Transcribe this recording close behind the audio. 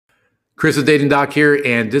Chris with Dating Doc here,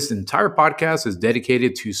 and this entire podcast is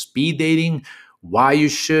dedicated to speed dating, why you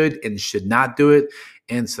should and should not do it,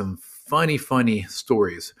 and some funny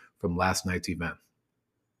stories from last night's event.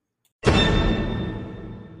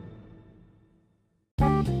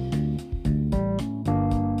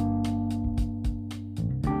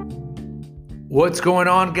 What's going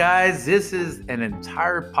on, guys? This is an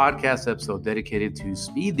entire podcast episode dedicated to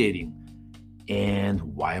speed dating. And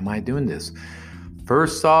why am I doing this?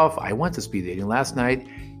 First off, I went to speed dating last night,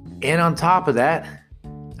 and on top of that,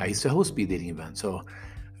 I used to host speed dating events, so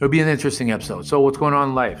it'll be an interesting episode. So what's going on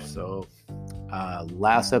in life? So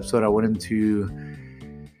last episode, I went into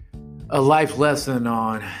a life lesson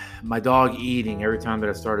on my dog eating every time that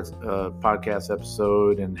I started a podcast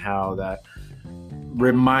episode, and how that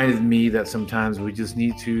reminded me that sometimes we just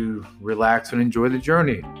need to relax and enjoy the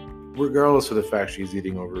journey, regardless of the fact she's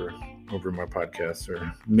eating over my podcast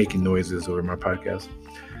or making noises over my podcast.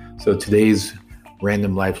 So today's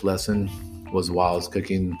random life lesson was while I was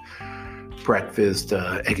cooking breakfast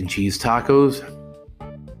egg and cheese tacos,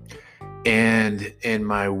 and in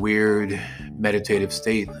my weird meditative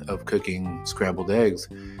state of cooking scrambled eggs.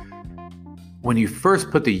 When you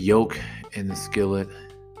first put the yolk in the skillet,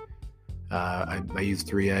 I used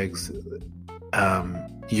 3 eggs.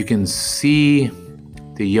 You can see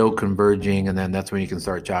the yolk converging, and then that's when you can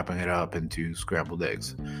start chopping it up into scrambled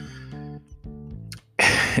eggs.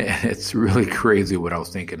 It's really crazy what I was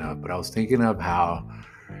thinking of, but I was thinking of how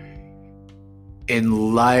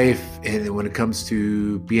in life, and when it comes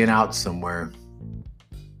to being out somewhere,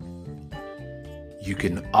 you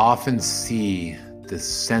can often see the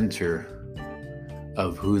center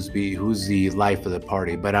of who's the life of the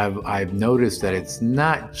party. But I've noticed that it's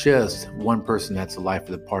not just one person that's the life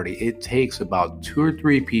of the party. It takes about 2 or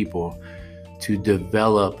 3 people to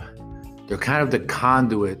develop. They're kind of the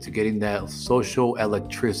conduit to getting that social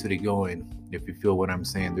electricity going, if you feel what I'm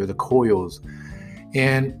saying. They're the coils.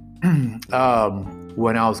 And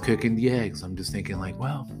when I was cooking the eggs, I'm just thinking like,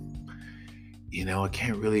 well, I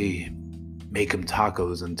can't really make them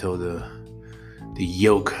tacos until the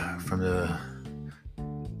yolk from the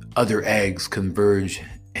other eggs converge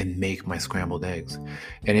and make my scrambled eggs.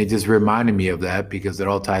 And it just reminded me of that, because it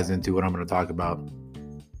all ties into what I'm going to talk about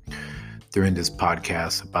during this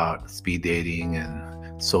podcast about speed dating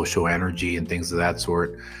and social energy and things of that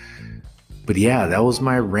sort. But yeah, that was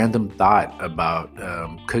my random thought about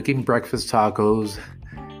cooking breakfast tacos,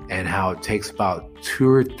 and how it takes about 2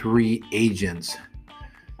 or 3 agents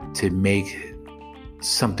to make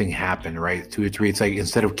something happen, right? 2 or 3. It's like,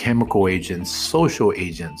 instead of chemical agents, social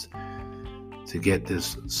agents, to get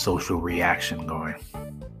this social reaction going.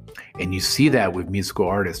 And you see that with musical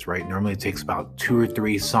artists, right? Normally it takes about 2 or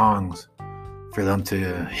 3 songs for them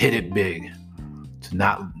to hit it big,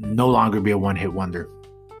 to no longer be a one-hit wonder.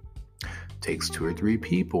 It takes 2 or 3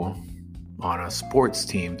 people on a sports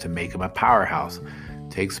team to make them a powerhouse. It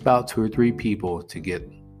takes about 2 or 3 people to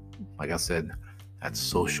get, like I said, that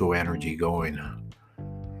social energy going.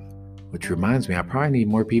 Which reminds me, I probably need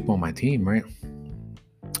more people on my team, right?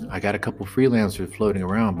 I got a couple freelancers floating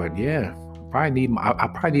around, but yeah, I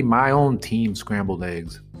probably need my own team scrambled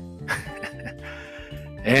eggs.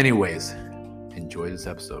 Anyways, enjoy this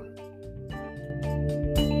episode.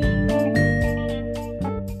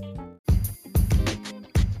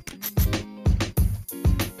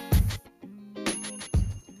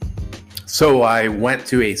 So I went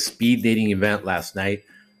to a speed dating event last night,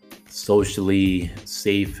 socially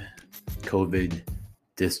safe, COVID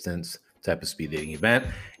distance type of speed dating event.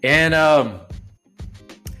 And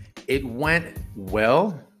it went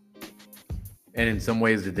well. And in some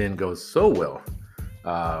ways it didn't go so well.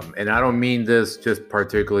 And I don't mean this just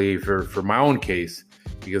particularly for my own case,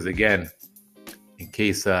 because again, in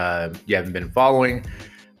case you haven't been following,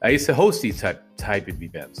 I used to host these type of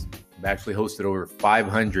events. I've actually hosted over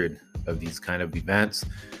 500 of these kind of events.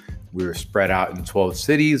 We were spread out in 12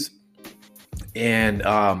 cities. And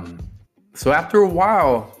so after a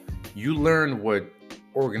while, you learn what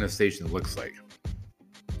organization looks like.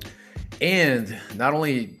 And not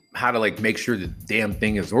only how to make sure the damn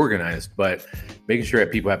thing is organized, but making sure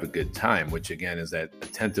that people have a good time, which again is that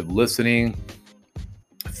attentive listening,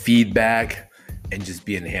 feedback, and just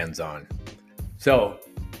being hands-on. So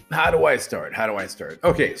how do I start?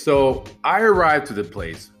 Okay, so I arrived to the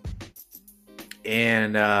place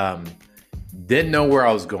and didn't know where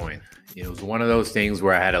I was going. It was one of those things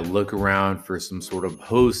where I had to look around for some sort of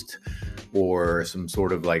host or some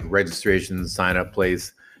sort of registration sign up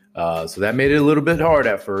place. So that made it a little bit hard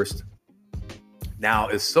at first. Now,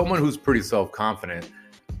 as someone who's pretty self-confident,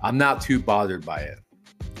 I'm not too bothered by it.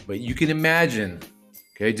 But you can imagine,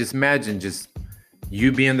 okay, just imagine just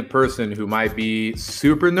You being the person who might be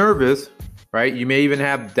super nervous, right? You may even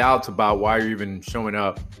have doubts about why you're even showing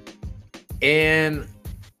up. And,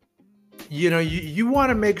 you want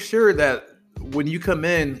to make sure that when you come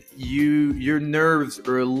in, your nerves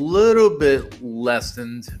are a little bit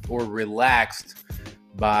lessened or relaxed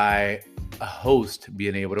by a host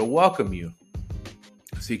being able to welcome you.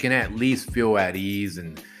 So you can at least feel at ease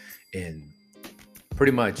and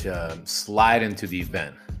pretty much slide into the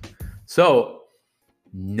event. So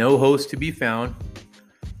no host to be found.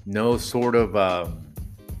 No sort of,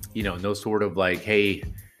 like, hey,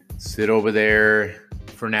 sit over there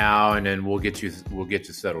for now, and then we'll get you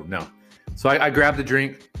settled. No. So I grabbed the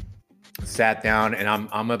drink, sat down, and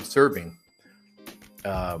I'm observing.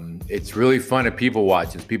 It's really fun to people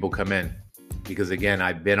watch as people come in, because again,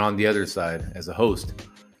 I've been on the other side as a host.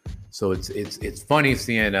 So it's funny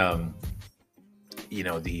seeing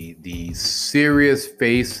the serious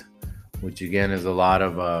face, which again is a lot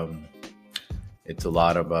of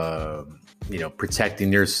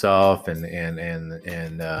protecting yourself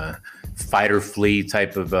and fight or flee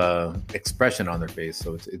type of expression on their face.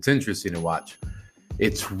 So it's interesting to watch.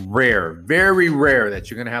 It's rare, very rare, that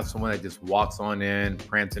you're going to have someone that just walks on in,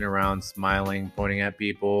 prancing around, smiling, pointing at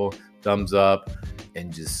people, thumbs up,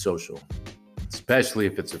 and just social, especially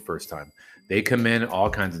if it's their first time. They come in all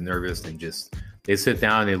kinds of nervous and they sit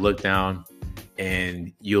down, they look down,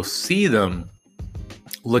 and you'll see them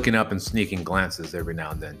looking up and sneaking glances every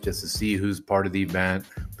now and then just to see who's part of the event,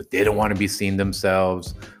 but they don't want to be seen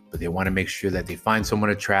themselves, but they want to make sure that they find someone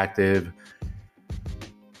attractive.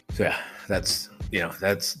 So yeah,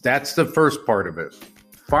 that's the first part of it.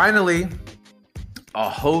 Finally, a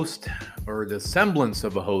host, or the semblance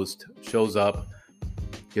of a host, shows up,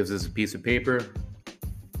 gives us a piece of paper,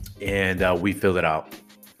 and we fill it out.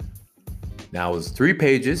 Now it was 3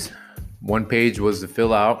 pages. One page was to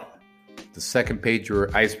fill out. The second page were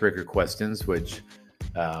icebreaker questions, which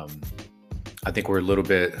I think were a little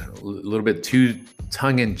bit too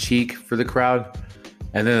tongue-in-cheek for the crowd.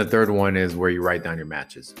 And then the third one is where you write down your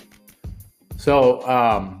matches. So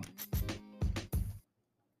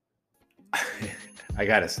I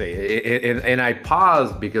gotta say, and I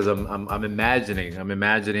paused because I'm imagining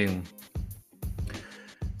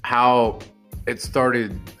how it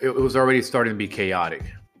started. It was already starting to be chaotic.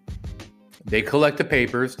 They collect the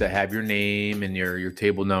papers that have your name and your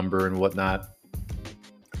table number and whatnot.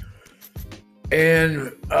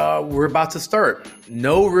 And we're about to start.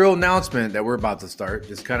 No real announcement that we're about to start.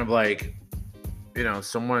 Just kind of like,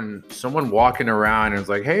 someone walking around and it's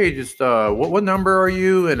like, hey, just what number are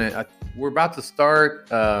you? And we're about to start,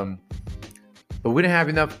 but we didn't have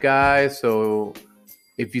enough guys. So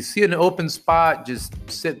if you see an open spot, just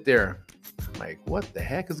sit there. I'm like, what the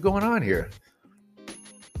heck is going on here?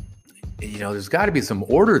 There's got to be some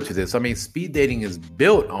order to this. I mean, speed dating is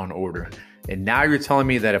built on order. And now you're telling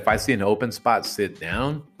me that if I see an open spot, sit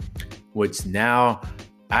down, which now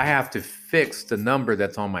I have to fix the number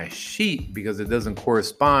that's on my sheet because it doesn't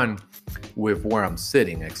correspond with where I'm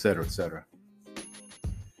sitting, et cetera, et cetera.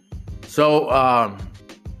 So I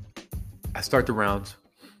start the rounds.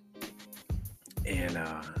 And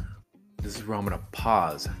this is where I'm going to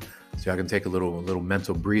pause so I can take a little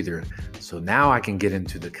mental breather. So now I can get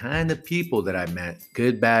into the kind of people that I met,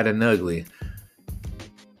 good, bad, and ugly,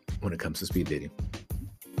 when it comes to speed dating.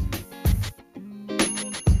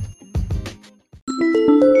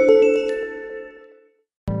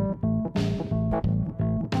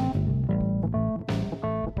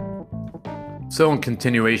 So in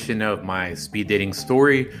continuation of my speed dating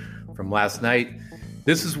story from last night,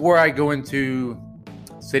 this is where I go into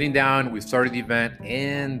sitting down. We started the event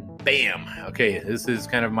and bam. Okay, this is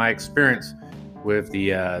kind of my experience with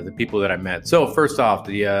the people that I met. So first off,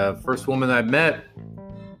 the first woman I met,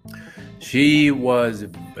 she was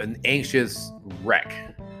an anxious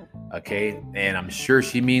wreck. Okay, and I'm sure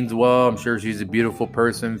she means well. I'm sure she's a beautiful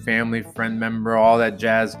person, family, friend member, all that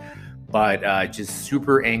jazz, but just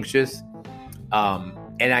super anxious.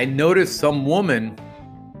 And I noticed some woman,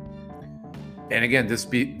 and again, this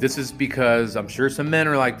is because I'm sure some men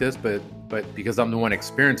are like this, but because I'm the one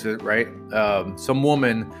experiencing it, right? Some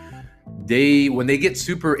woman, when they get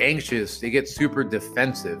super anxious, they get super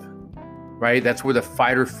defensive, right? That's where the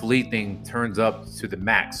fight or flee thing turns up to the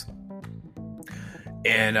max.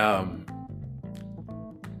 And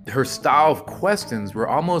her style of questions were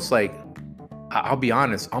almost like, I'll be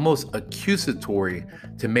honest, almost accusatory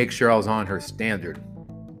to make sure I was on her standard.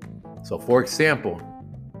 So for example,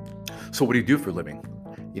 so what do you do for a living?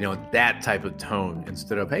 That type of tone,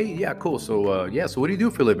 instead of, hey, yeah, cool. So, so what do you do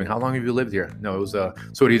for a living? How long have you lived here? No, it was, so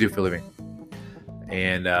what do you do for a living?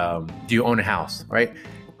 And do you own a house, right?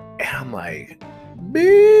 And I'm like,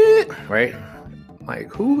 bit, right?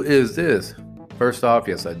 Like, who is this? First off,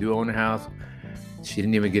 yes, I do own a house. She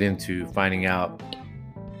didn't even get into finding out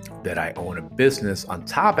that I own a business on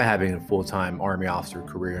top of having a full-time Army officer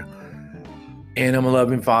career. And I'm a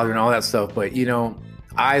loving father and all that stuff. But,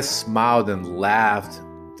 I smiled and laughed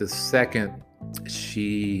the second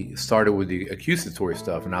she started with the accusatory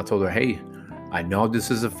stuff. And I told her, hey, I know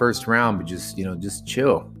this is the first round, but just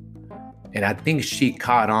chill. And I think she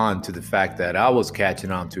caught on to the fact that I was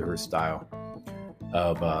catching on to her style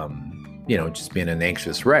of, just being an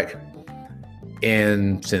anxious wreck.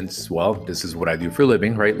 And since, this is what I do for a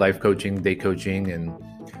living, right? Life coaching, day coaching,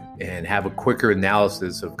 and have a quicker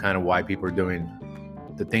analysis of kind of why people are doing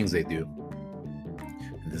the things they do.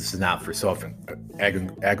 This is not for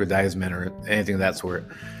self-aggrandizement or anything of that sort.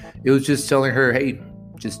 It was just telling her, hey,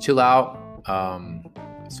 just chill out.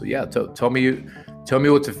 Tell me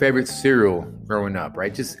what's your favorite cereal growing up,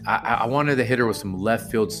 right? I wanted to hit her with some left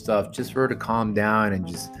field stuff just for her to calm down and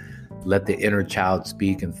just let the inner child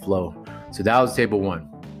speak and flow. So that was table one.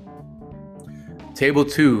 Table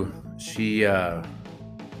two, she,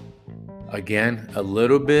 again, a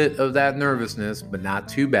little bit of that nervousness, but not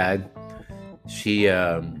too bad.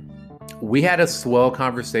 We had a swell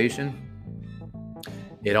conversation.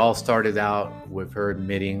 It all started out with her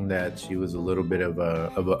admitting that she was a little bit of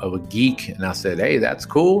a geek. And I said, hey, that's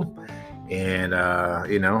cool. And,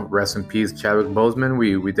 rest in peace, Chadwick Boseman.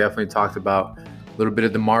 We definitely talked about a little bit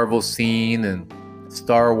of the Marvel scene and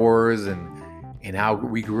Star Wars and how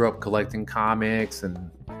we grew up collecting comics. And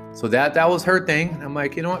so that was her thing. I'm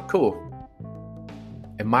like, you know what? Cool.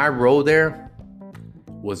 And my role there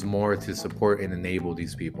was more to support and enable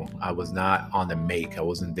these people. I was not on the make. I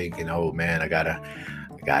wasn't thinking, oh man, I gotta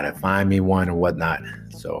find me one or whatnot.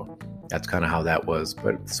 So that's kind of how that was.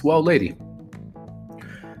 But swell lady.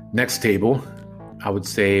 Next table, I would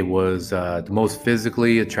say, was the most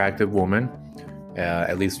physically attractive woman,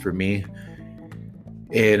 at least for me.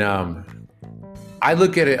 And I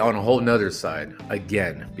look at it on a whole nother side,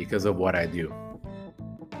 again, because of what I do.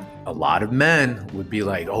 A lot of men would be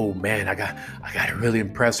like, oh man, I gotta really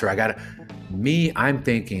impress her. I'm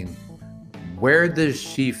thinking, where does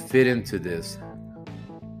she fit into this?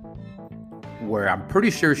 Where I'm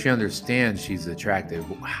pretty sure she understands she's attractive.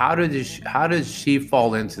 How does she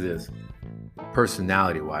fall into this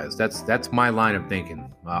personality wise? That's my line of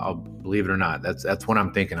thinking. I'll believe it or not. That's what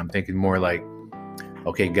I'm thinking. I'm thinking more like,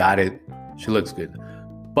 okay, got it. She looks good.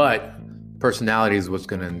 But personality is what's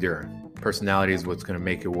going to endure. Personality is what's going to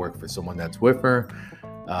make it work for someone that's with her.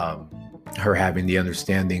 Her having the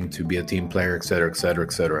understanding to be a team player, et cetera, et cetera,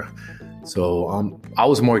 et cetera. So I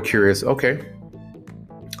was more curious. Okay,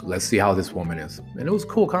 let's see how this woman is. And it was a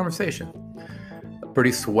cool conversation.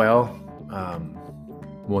 Pretty swell.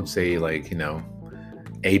 Won't say like,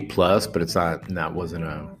 A+, but it's wasn't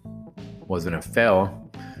a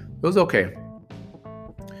fail. It was okay.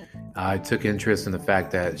 I took interest in the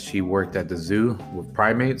fact that she worked at the zoo with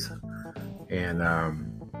primates. And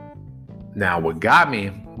now what got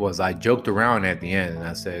me was I joked around at the end and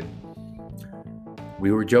I said,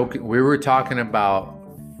 we were talking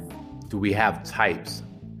about, do we have types?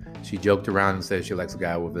 She joked around and said she likes a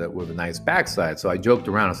guy with a nice backside. So I joked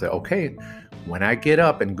around and said, okay, when I get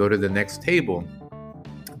up and go to the next table,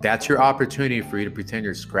 that's your opportunity for you to pretend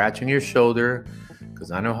you're scratching your shoulder.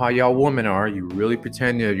 Because I know how y'all women are. You really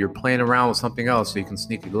pretend you're playing around with something else so you can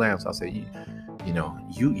sneak a glance. I'll say,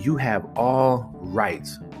 you have all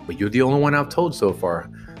rights, but you're the only one I've told so far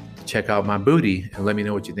to check out my booty and let me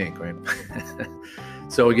know what you think, right?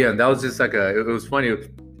 So again, that was just like it was funny.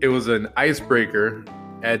 It was an icebreaker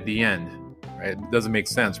at the end, right? It doesn't make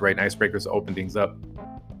sense, right? Icebreakers open things up,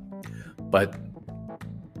 but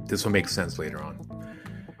this will make sense later on.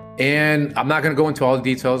 And I'm not going to go into all the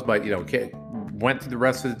details, but, went to the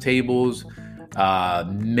rest of the tables,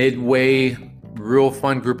 midway, real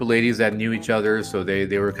fun group of ladies that knew each other. So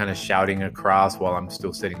they were kind of shouting across while I'm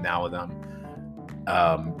still sitting down with them.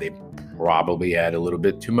 They probably had a little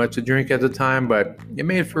bit too much to drink at the time, but it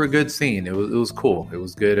made for a good scene. It was cool. It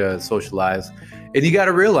was good to socialize. And you got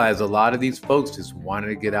to realize a lot of these folks just wanted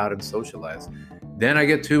to get out and socialize. Then I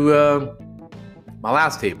get to my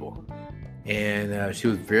last table, and she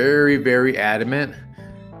was very, very adamant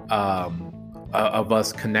of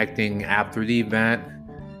us connecting after the event.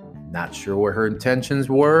 Not sure what her intentions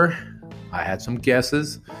were. I had some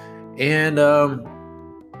guesses, and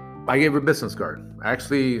I gave her a business card.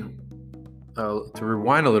 Actually, to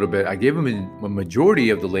rewind a little bit, I gave a majority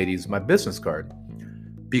of the ladies my business card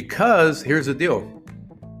because here's the deal.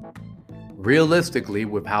 Realistically,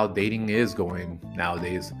 with how dating is going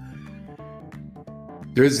nowadays,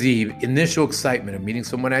 there's the initial excitement of meeting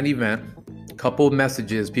someone at an event, couple of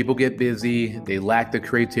messages, people get busy, they lack the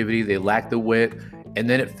creativity, they lack the wit, and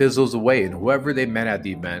then it fizzles away. And whoever they met at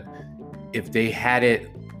the event, if they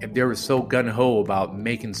were so gung-ho about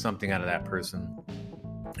making something out of that person,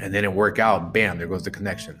 and then it work out, bam, there goes the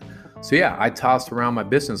connection. So yeah, I tossed around my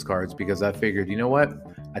business cards because I figured, you know what?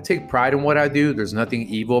 I take pride in what I do. There's nothing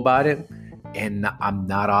evil about it. And I'm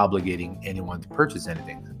not obligating anyone to purchase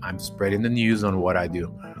anything. I'm spreading the news on what I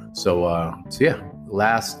do. So yeah,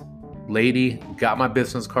 last lady got my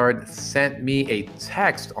business card, sent me a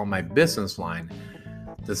text on my business line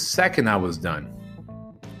the second I was done.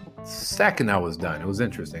 It was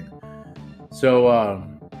interesting. So,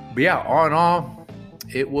 but yeah, all in all,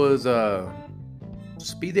 it was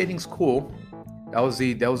speed dating's cool. That was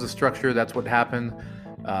the structure. That's what happened.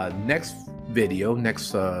 Next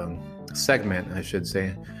segment, I should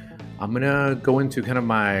say, I'm gonna go into kind of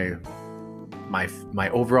my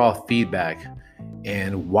overall feedback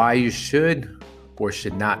and why you should or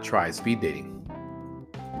should not try speed dating.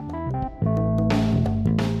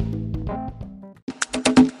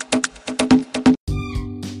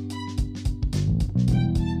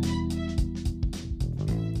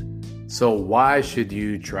 So why should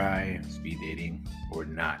you try speed dating or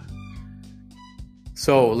not?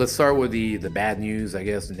 So let's start with the bad news, I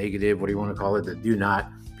guess, the negative, what do you want to call it, the do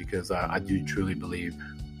not, because I do truly believe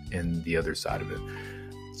in the other side of it.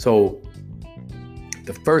 So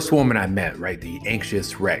the first woman I met, right, the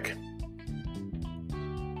anxious wreck,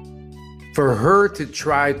 for her to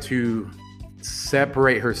try to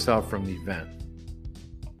separate herself from the event,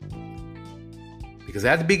 because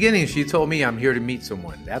at the beginning she told me I'm here to meet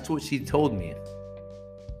someone. That's what she told me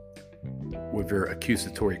with her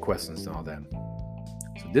accusatory questions and all that.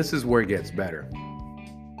 So this is where it gets better.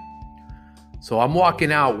 So I'm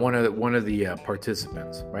walking out one of the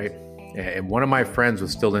participants, right? And one of my friends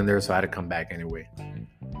was still in there, so I had to come back anyway.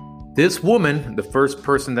 This woman, the first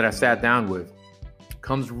person that I sat down with,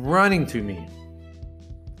 comes running to me.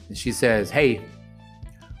 And she says, "Hey,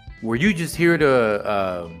 were you just here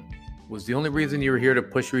to, was the only reason you were here to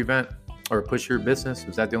push your event or push your business?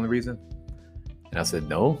 Was that the only reason?" And I said,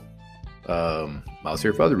 "No, I was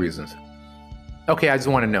here for other reasons." "Okay, I just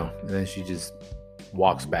want to know." And then she just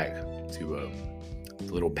walks back to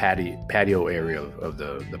the little patio area of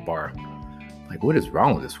the bar. Like, what is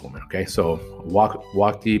wrong with this woman? Okay, so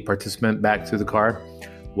walk the participant back to the car,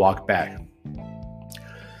 walk back.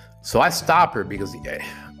 So I stop her because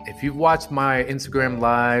if you've watched my Instagram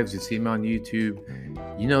lives, you see me on YouTube,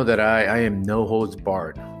 you know that I am no holds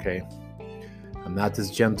barred, okay? I'm not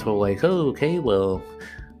this gentle like, "Oh, okay, well,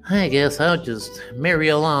 I guess I'll just marry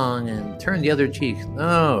along and turn the other cheek."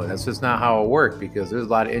 No, that's just not how it works, because there's a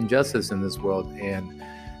lot of injustice in this world, and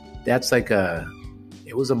that's like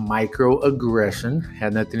it was a microaggression.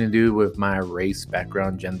 Had nothing to do with my race,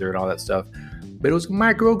 background, gender, and all that stuff, but it was a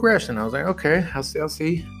microaggression. I was like, okay, I'll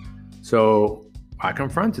see. So I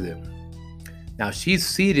confronted him. Now she's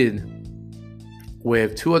seated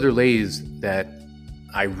with two other ladies that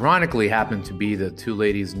ironically happened to be the two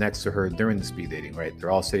ladies next to her during the speed dating, right?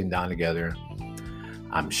 They're all sitting down together.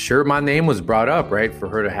 I'm sure my name was brought up, right? For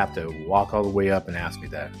her to have to walk all the way up and ask me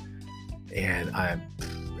that. And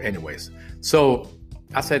anyways, so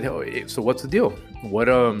I said, "Oh, so what's the deal? What,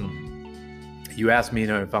 you asked me,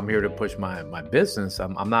 if I'm here to push my business.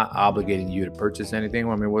 I'm not obligating you to purchase anything.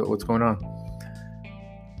 I mean, what's going on?"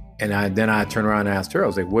 And then I turned around and asked her, I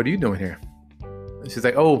was like, "What are you doing here?" And she's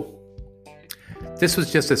like, "Oh, this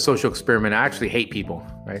was just a social experiment. I actually hate people,"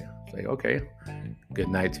 right? It's like, okay, good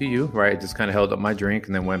night to you, right? Just kind of held up my drink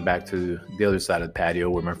and then went back to the other side of the patio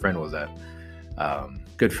where my friend was at.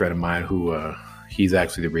 Good friend of mine who, he's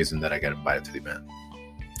actually the reason that I got invited to the event.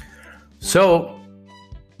 So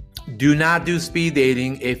do not do speed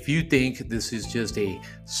dating if you think this is just a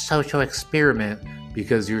social experiment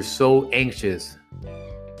because you're so anxious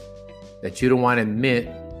that you don't want to admit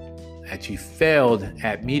that you failed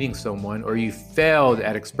at meeting someone or you failed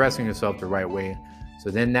at expressing yourself the right way.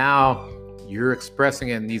 So then now you're expressing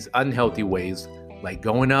it in these unhealthy ways, like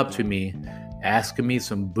going up to me, asking me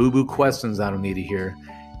some boo-boo questions I don't need to hear.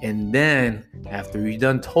 And then after you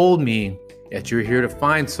done told me that you're here to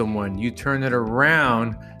find someone, you turn it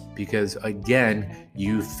around because, again,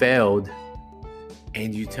 you failed,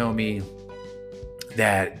 and you tell me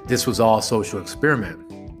that this was all a social experiment.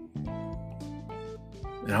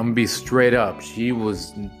 And I'm going to be straight up. She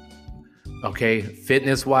was, okay,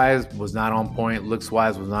 fitness-wise was not on point,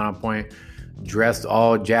 looks-wise was not on point, dressed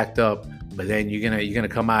all jacked up, but then you're gonna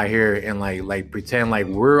come out here and like pretend like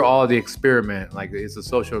we're all the experiment, like it's a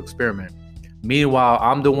social experiment. Meanwhile,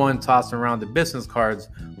 I'm the one tossing around the business cards,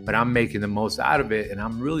 but I'm making the most out of it, and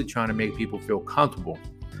I'm really trying to make people feel comfortable.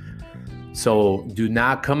 So do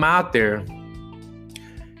not come out there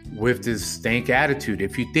with this stank attitude.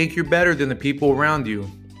 If you think you're better than the people around you,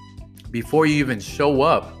 before you even show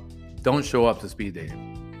up, don't show up to speed dating.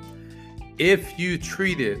 If you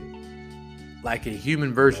treat it like a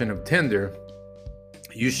human version of Tinder,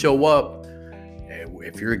 you show up,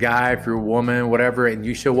 if you're a guy, if you're a woman, whatever, and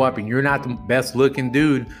you show up and you're not the best looking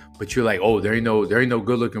dude, but you're like, oh, there ain't no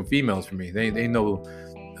good looking females for me. They ain't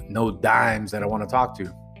no dimes that I want to talk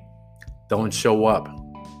to. Don't show up.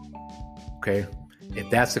 Okay? If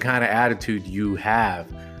that's the kind of attitude you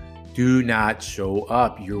have, do not show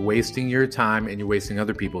up. You're wasting your time and you're wasting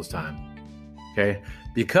other people's time. Okay?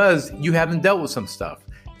 Because you haven't dealt with some stuff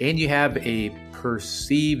and you have a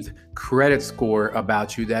perceived credit score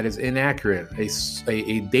about you that is inaccurate,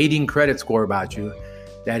 a dating credit score about you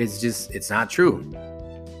that is just, it's not true.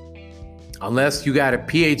 Unless you got a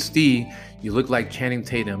PhD, you look like Channing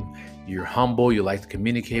Tatum, you're humble, you like to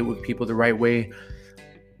communicate with people the right way,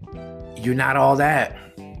 you're not all that.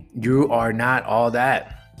 You are not all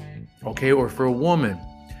that. Okay? Or for a woman,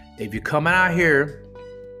 if you come out here,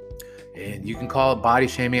 and you can call it body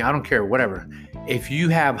shaming, I don't care, whatever. If you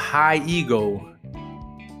have high ego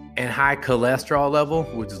and high cholesterol level,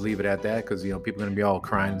 we'll just leave it at that because, people are going to be all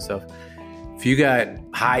crying and stuff. If you got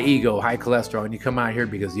high ego, high cholesterol, and you come out here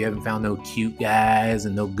because you haven't found no cute guys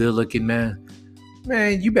and no good looking man,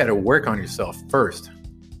 you better work on yourself first.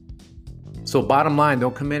 So bottom line,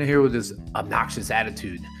 don't come in here with this obnoxious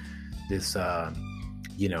attitude, this, I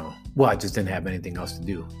just didn't have anything else to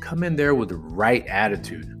do. Come in there with the right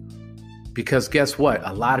attitude. Because guess what?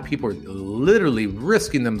 A lot of people are literally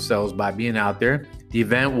risking themselves by being out there. The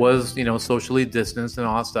event was, socially distanced and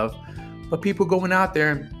all that stuff. But people going out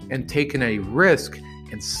there and taking a risk.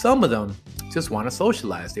 And some of them just want to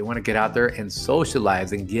socialize. They want to get out there and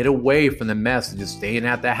socialize and get away from the mess of just staying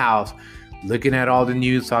at the house, looking at all the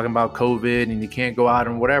news talking about COVID and you can't go out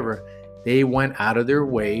and whatever. They went out of their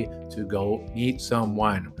way to go meet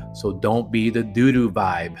someone. So don't be the doo-doo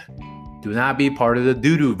vibe. Do not be part of the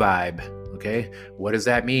doo-doo vibe. Okay, what does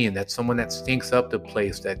that mean? That's someone that stinks up the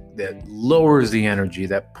place, that lowers the energy,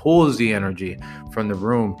 that pulls the energy from the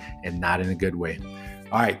room, and not in a good way.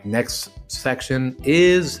 All right, next section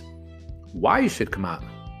is why you should come out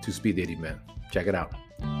to speed dating event. Check it out.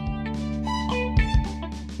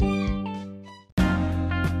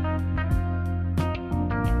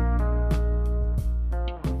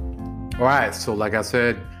 All right, so like I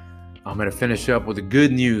said, I'm going to finish up with the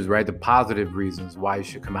good news, right? The positive reasons why you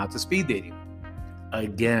should come out to speed dating.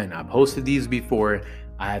 Again, I've hosted these before.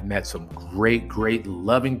 I have met some great,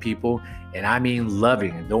 loving people. And I mean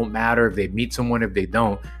loving. It don't matter if they meet someone, if they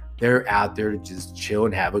don't. They're out there to just chill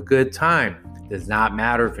and have a good time. It does not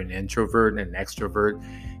matter if an introvert and an extrovert.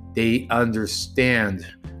 They understand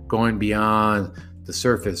going beyond the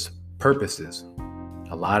surface purposes.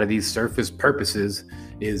 A lot of these surface purposes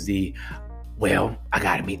is I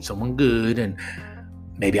got to meet someone good and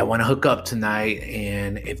maybe I want to hook up tonight.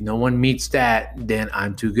 And if no one meets that, then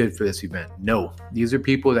I'm too good for this event. No, these are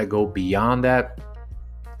people that go beyond that.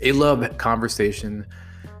 They love conversation.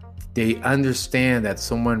 They understand that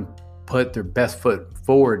someone put their best foot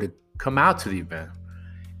forward to come out to the event.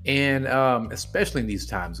 And especially in these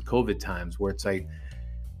times, COVID times, where it's like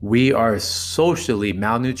we are socially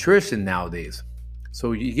malnutrition nowadays.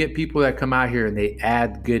 So you get people that come out here and they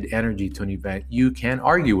add good energy to an event. You can't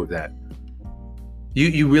argue with that.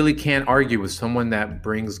 You really can't argue with someone that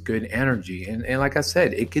brings good energy. And like I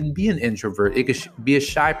said, it can be an introvert. It could be a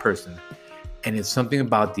shy person. And it's something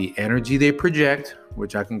about the energy they project,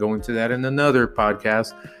 which I can go into that in another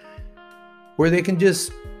podcast, where they can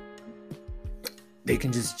just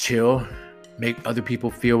chill, make other people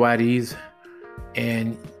feel at ease.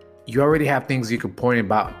 And you already have things you can point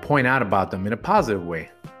out about them in a positive way.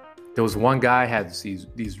 There was one guy had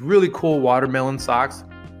these really cool watermelon socks,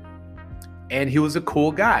 and he was a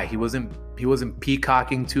cool guy. He wasn't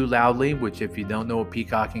peacocking too loudly, which if you don't know what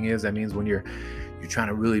peacocking is, that means when you're trying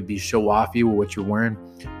to really be show offy with what you're wearing.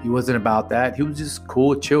 He wasn't about that. He was just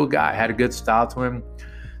cool, chill guy, had a good style to him.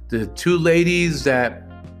 The two ladies that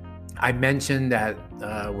I mentioned that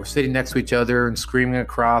were sitting next to each other and screaming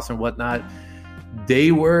across and whatnot,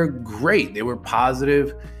 they were great. They were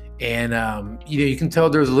positive. And, you can tell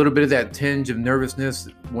there's a little bit of that tinge of nervousness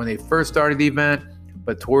when they first started the event.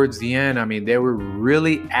 But towards the end, they were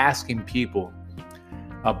really asking people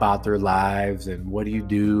about their lives and what do you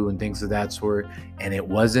do and things of that sort. And it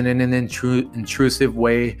wasn't in an intrusive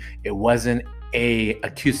way. It wasn't a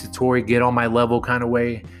accusatory, get on my level kind of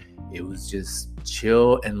way. It was just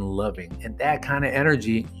chill and loving. And that kind of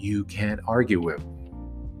energy you can't argue with.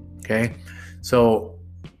 Okay? So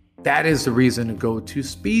that is the reason to go to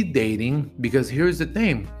speed dating, because here's the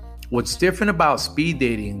thing. What's different about speed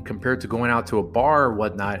dating compared to going out to a bar or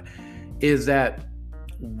whatnot is that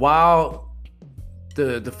while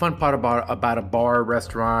the fun part about a bar,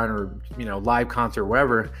 restaurant, or live concert,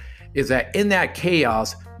 wherever, is that in that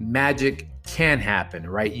chaos, magic can happen,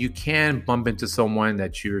 right? You can bump into someone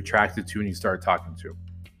that you're attracted to and you start talking to.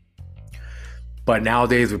 But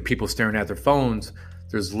nowadays, with people staring at their phones,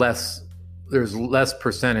 there's less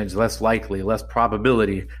percentage, less likely, less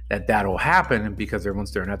probability that that'll happen because everyone's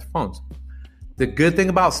staring at their phones. The good thing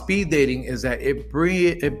about speed dating is that it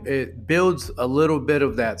builds a little bit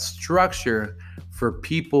of that structure for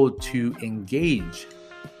people to engage.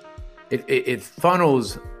 It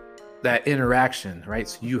funnels that interaction, right?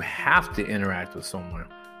 So you have to interact with someone,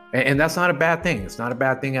 and that's not a bad thing. It's not a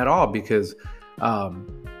bad thing at all, because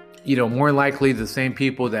more likely the same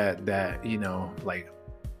people that like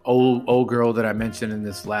old girl that I mentioned in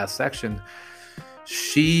this last section,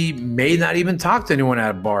 she may not even talk to anyone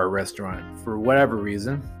at a bar or restaurant for whatever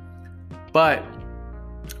reason, but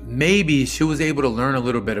maybe she was able to learn a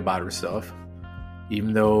little bit about herself,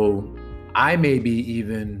 even though I may be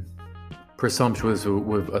even presumptuous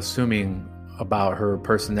with assuming about her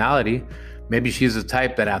personality. Maybe she's the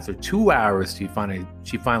type that after 2 hours she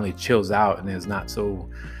finally chills out and is not so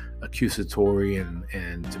accusatory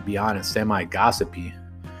and to be honest, semi-gossipy.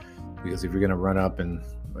 Because if you're gonna run up and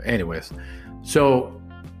anyways. So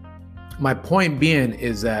my point being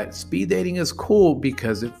is that speed dating is cool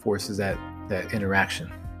because it forces that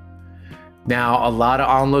interaction. Now, a lot of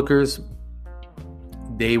onlookers,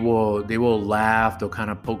 they will laugh, they'll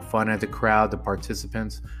kind of poke fun at the crowd, the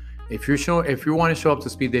participants. If you want to show up to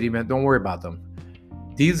speed dating event, don't worry about them.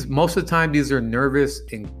 Most of the time, these are nervous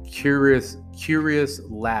and curious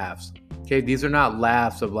laughs. Okay, these are not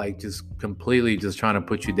laughs of like just completely just trying to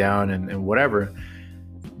put you down and whatever.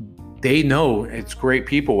 They know it's great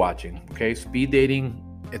people watching. Okay, speed dating,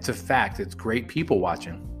 it's a fact. It's great people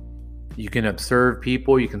watching. You can observe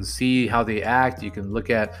people. You can see how they act. You can look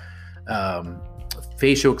at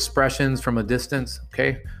facial expressions from a distance.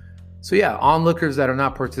 Okay, so yeah, onlookers that are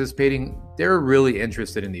not participating, they're really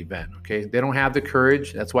interested in the event. Okay, they don't have the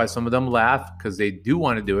courage. That's why some of them laugh, because they do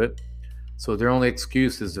want to do it. So their only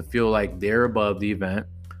excuse is to feel like they're above the event.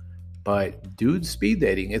 But dude, speed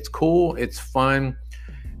dating, it's cool, it's fun.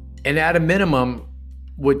 And at a minimum,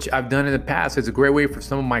 which I've done in the past, it's a great way for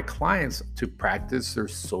some of my clients to practice their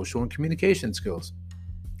social and communication skills.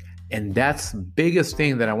 And that's the biggest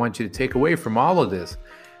thing that I want you to take away from all of this.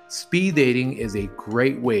 Speed dating is a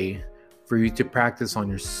great way for you to practice on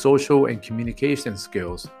your social and communication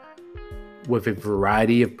skills with a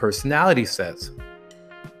variety of personality sets.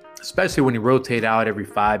 Especially when you rotate out every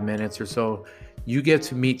 5 minutes or so, you get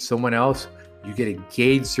to meet someone else, you get to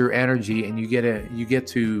gauge their energy, and you get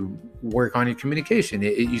to work on your communication.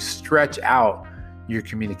 You stretch out your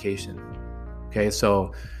communication. Okay,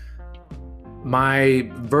 so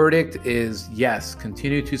my verdict is yes,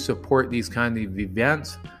 continue to support these kind of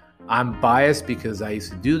events. I'm biased because I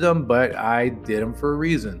used to do them, but I did them for a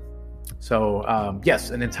reason. So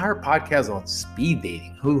yes, an entire podcast on speed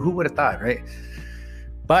dating. Who would have thought, right?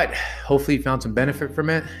 But hopefully you found some benefit from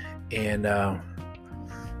it, and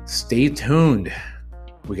stay tuned.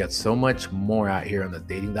 We got so much more out here on the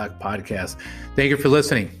Dating Doc podcast. Thank you for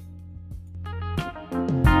listening.